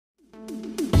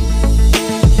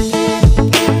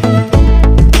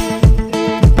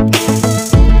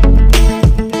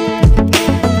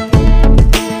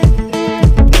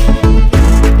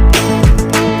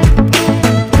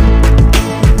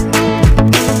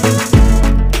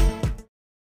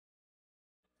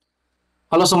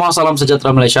Halo semua, salam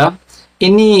sejahtera Malaysia.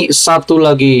 Ini satu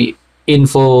lagi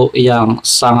info yang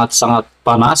sangat-sangat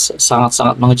panas,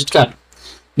 sangat-sangat mengejutkan.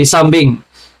 Di samping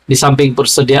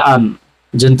persediaan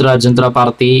jentera-jentera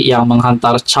parti yang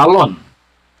menghantar calon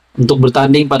untuk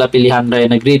bertanding pada pilihan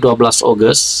raya negeri 12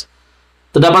 Ogos,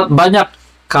 terdapat banyak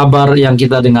kabar yang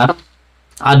kita dengar.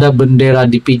 Ada bendera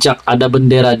dipijak, ada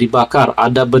bendera dibakar,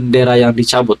 ada bendera yang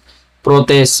dicabut.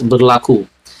 Protes berlaku.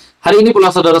 Hari ini pula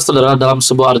saudara-saudara, dalam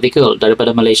sebuah artikel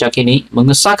daripada Malaysia Kini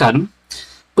mengesahkan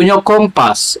penyokong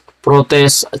PAS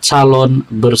protes calon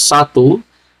Bersatu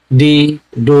di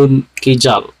Dun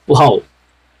Kijal. Wow,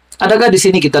 adakah di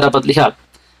sini kita dapat lihat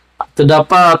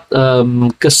terdapat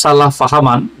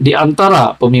kesalahfahaman di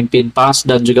antara pemimpin PAS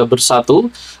dan juga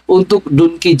Bersatu untuk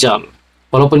Dun Kijal.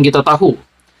 Walaupun kita tahu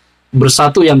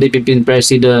Bersatu yang dipimpin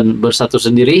Presiden Bersatu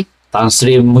sendiri, Tan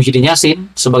Sri Muhyiddin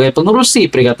Yassin, sebagai pengurusi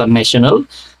Perikatan Nasional,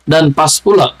 dan PAS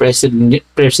pula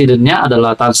presidennya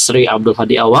adalah Tan Sri Abdul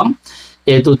Hadi Awang,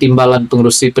 yaitu timbalan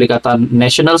pengurusi Perikatan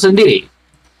Nasional sendiri.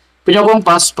 Penyokong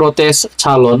PAS protes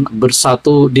calon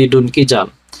Bersatu di Dun Kijal.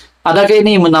 Adakah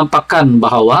ini menampakkan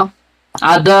bahwa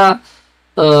ada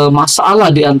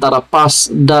masalah di antara PAS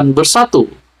dan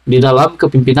Bersatu di dalam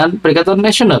kepimpinan Perikatan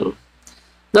Nasional?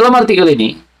 Dalam artikel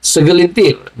ini,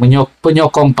 segelintir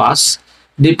penyokong PAS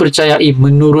dipercayai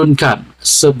menurunkan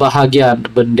sebahagian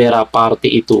bendera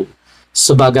parti itu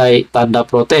sebagai tanda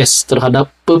protes terhadap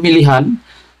pemilihan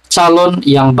calon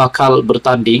yang bakal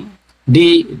bertanding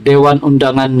di Dewan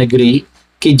Undangan Negeri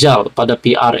Kijal pada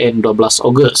PRN 12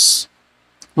 Ogos.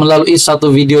 Melalui satu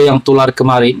video yang tular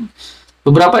kemarin,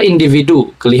 beberapa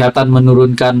individu kelihatan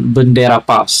menurunkan bendera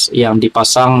PAS yang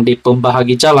dipasang di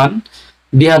pembahagi jalan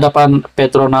di hadapan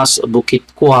Petronas Bukit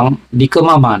Kuang di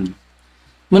Kemaman.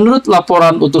 Menurut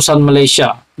laporan utusan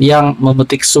Malaysia yang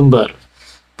memetik sumber,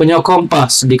 penyokong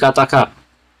PAS dikatakan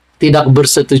tidak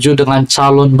bersetuju dengan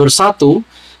calon Bersatu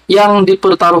yang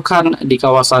dipertaruhkan di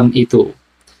kawasan itu.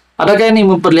 Adakah ini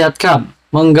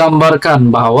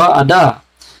menggambarkan bahwa ada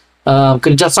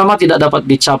kerjasama tidak dapat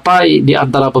dicapai di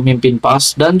antara pemimpin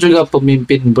PAS dan juga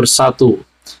pemimpin Bersatu,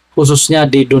 khususnya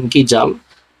di Dun Kijal,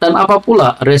 dan apa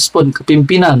pula respon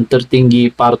kepimpinan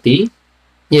tertinggi parti,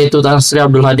 yaitu Tan Sri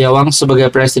Abdul Hadi Awang sebagai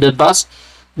Presiden PAS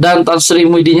dan Tan Sri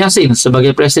Muhyiddin Yassin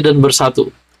sebagai Presiden Bersatu.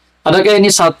 Adakah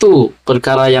ini satu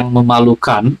perkara yang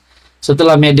memalukan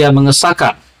setelah media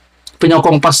mengesahkan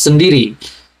penyokong PAS sendiri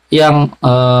yang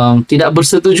tidak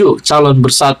bersetuju calon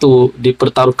Bersatu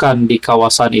dipertaruhkan di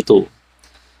kawasan itu?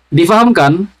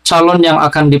 Difahamkan calon yang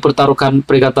akan dipertaruhkan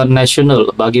Perikatan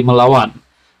Nasional bagi melawan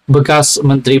bekas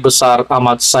Menteri Besar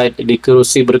Ahmad Said di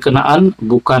kerusi berkenaan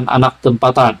bukan anak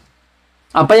tempatan.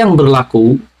 Apa yang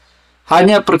berlaku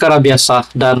hanya perkara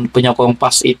biasa dan penyokong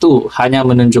PAS itu hanya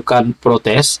menunjukkan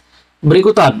protes.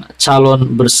 Berikutan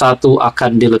calon Bersatu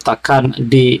akan diletakkan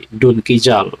di Dun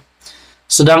Kijal.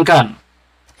 Sedangkan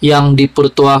yang di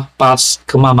Pertua PAS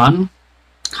Kemaman,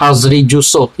 Hazri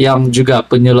Jusoh yang juga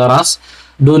penyelaras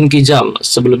Dun Kijal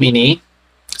sebelum ini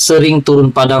sering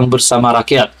turun padang bersama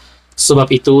rakyat.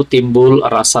 Sebab itu timbul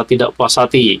rasa tidak puas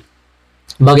hati.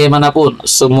 Bagaimanapun,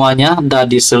 semuanya dah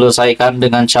diselesaikan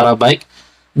dengan cara baik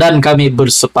dan kami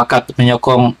bersepakat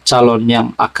menyokong calon yang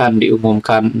akan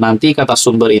diumumkan nanti, kata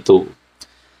sumber itu.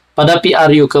 Pada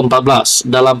PRU ke-14,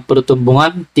 dalam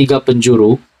pertemuan tiga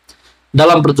penjuru,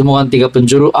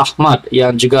 Ahmad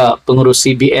yang juga pengurus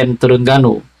CBN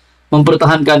Terengganu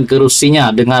mempertahankan kerusinya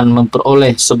dengan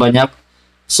memperoleh sebanyak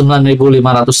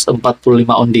 9.545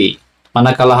 undi.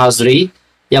 Manakala Hazri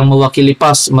yang mewakili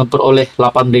PAS memperoleh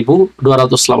 8.280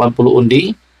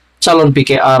 undi. Calon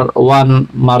PKR Wan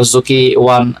Marzuki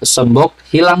Wan Sembok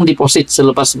hilang deposit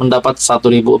selepas mendapat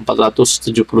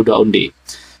 1.472 undi.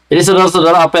 Jadi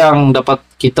saudara-saudara, apa yang dapat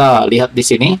kita lihat di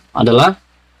sini adalah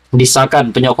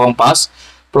disahkan penyokong PAS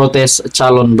protes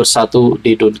calon Bersatu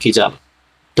di Dun Kijal.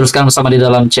 Teruskan bersama di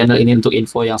dalam channel ini untuk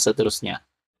info yang seterusnya.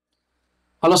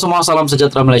 Halo semua, salam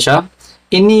sejahtera Malaysia.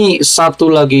 Ini satu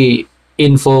lagi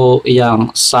info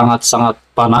yang sangat-sangat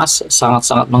panas,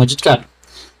 sangat-sangat mengejutkan.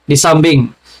 Di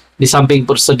samping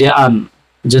persediaan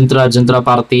jentera-jentera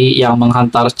parti yang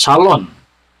menghantar calon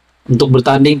untuk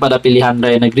bertanding pada pilihan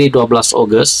raya negeri 12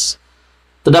 Ogos,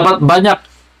 terdapat banyak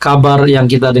kabar yang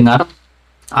kita dengar.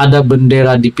 Ada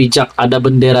bendera dipijak, ada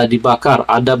bendera dibakar,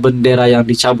 ada bendera yang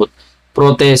dicabut.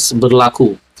 Protes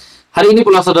berlaku. Hari ini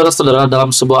pula saudara-saudara,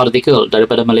 dalam sebuah artikel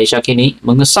daripada Malaysia Kini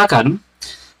mengesahkan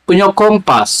penyokong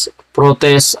PAS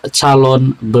protes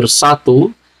calon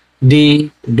Bersatu di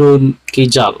Dun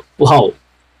Kijal. Wow,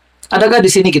 adakah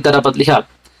di sini kita dapat lihat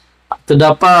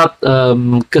terdapat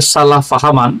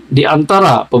kesalahfahaman di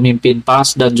antara pemimpin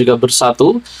PAS dan juga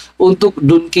Bersatu untuk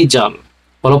Dun Kijal.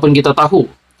 Walaupun kita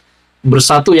tahu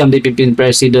Bersatu yang dipimpin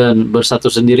Presiden Bersatu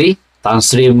sendiri, Tan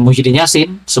Sri Muhyiddin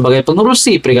Yassin sebagai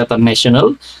pengurusi Perikatan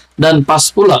Nasional, dan PAS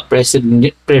pula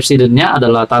presidennya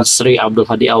adalah Tan Sri Abdul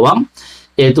Hadi Awang,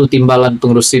 yaitu timbalan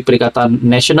pengurusi Perikatan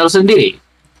Nasional sendiri.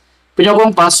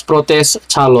 Penyokong PAS protes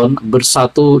calon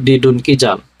Bersatu di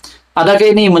Dunkijal. Adakah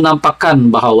ini menampakkan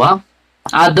bahwa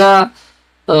ada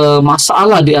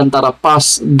masalah di antara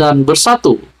PAS dan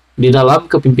Bersatu di dalam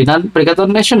kepimpinan Perikatan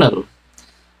Nasional?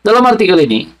 Dalam artikel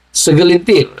ini,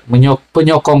 segelintir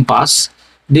penyokong PAS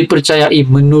dipercayai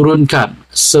menurunkan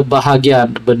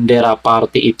sebahagian bendera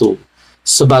parti itu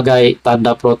sebagai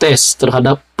tanda protes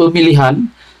terhadap pemilihan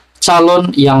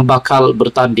calon yang bakal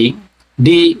bertanding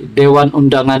di Dewan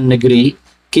Undangan Negeri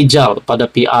Kijal pada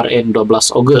PRN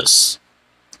 12 Ogos.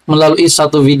 Melalui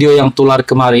satu video yang tular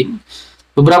kemarin,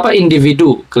 beberapa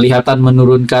individu kelihatan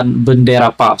menurunkan bendera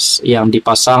PAS yang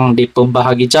dipasang di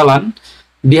pembahagi jalan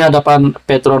di hadapan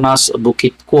Petronas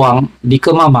Bukit Kuang di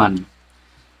Kemaman.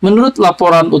 Menurut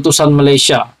laporan utusan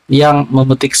Malaysia yang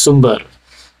memetik sumber,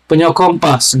 penyokong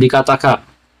PAS dikatakan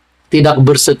tidak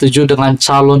bersetuju dengan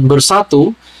calon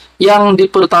Bersatu yang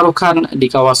dipertaruhkan di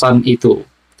kawasan itu.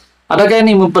 Adakah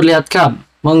ini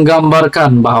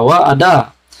menggambarkan bahwa ada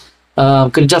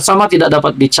kerjasama tidak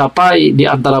dapat dicapai di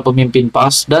antara pemimpin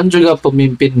PAS dan juga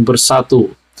pemimpin Bersatu,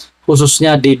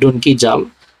 khususnya di Dunkijal?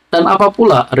 Dan apa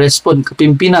pula respon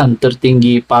kepimpinan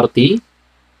tertinggi parti,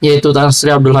 yaitu Tan Sri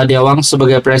Abdul Hadi Awang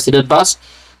sebagai Presiden PAS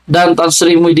dan Tan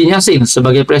Sri Muhyiddin Yassin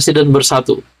sebagai Presiden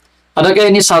Bersatu? Adakah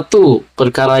ini satu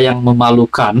perkara yang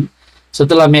memalukan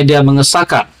setelah media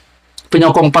mengesahkan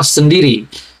penyokong PAS sendiri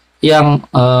yang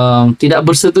tidak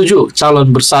bersetuju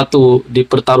calon Bersatu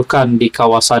dipertaruhkan di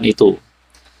kawasan itu?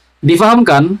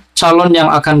 Difahamkan, calon yang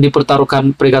akan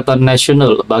dipertaruhkan Perikatan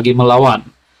Nasional bagi melawan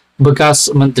bekas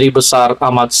Menteri Besar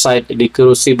Ahmad Said di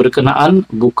kerusi berkenaan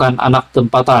bukan anak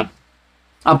tempatan.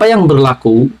 Apa yang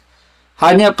berlaku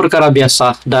hanya perkara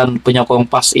biasa dan penyokong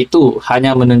PAS itu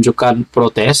hanya menunjukkan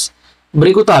protes.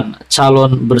 Berikutan,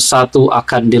 calon Bersatu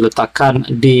akan diletakkan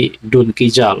di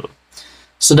Dunkijal.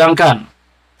 Sedangkan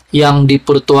yang di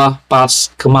Pertua PAS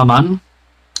Kemaman,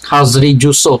 Hazri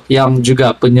Jusoh yang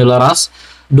juga penyelaras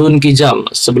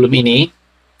Dunkijal sebelum ini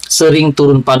sering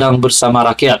turun padang bersama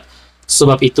rakyat.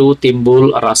 Sebab itu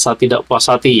timbul rasa tidak puas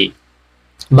hati.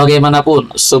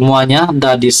 Bagaimanapun, semuanya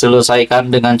dah diselesaikan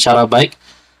dengan cara baik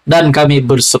dan kami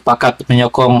bersepakat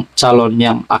menyokong calon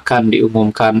yang akan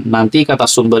diumumkan nanti, kata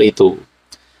sumber itu.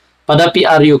 Pada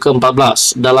PRU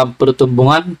ke-14, dalam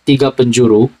pertemuan tiga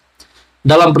penjuru,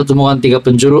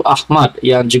 Ahmad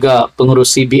yang juga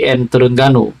pengurus CBN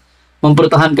Terengganu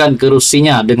mempertahankan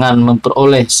kerusinya dengan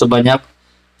memperoleh sebanyak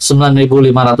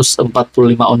 9.545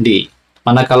 undi.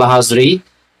 Manakala Hazri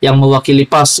yang mewakili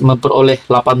PAS memperoleh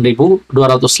 8.280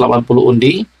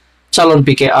 undi. Calon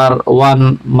PKR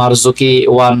Wan Marzuki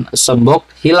Wan Sembok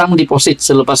hilang deposit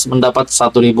selepas mendapat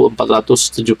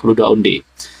 1.472 undi.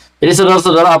 Jadi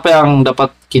saudara-saudara, apa yang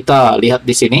dapat kita lihat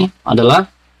di sini adalah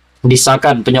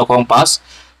disahkan penyokong PAS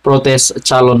protes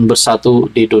calon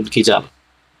Bersatu di Dunkijal.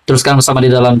 Teruskan bersama di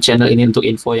dalam channel ini untuk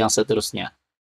info yang seterusnya.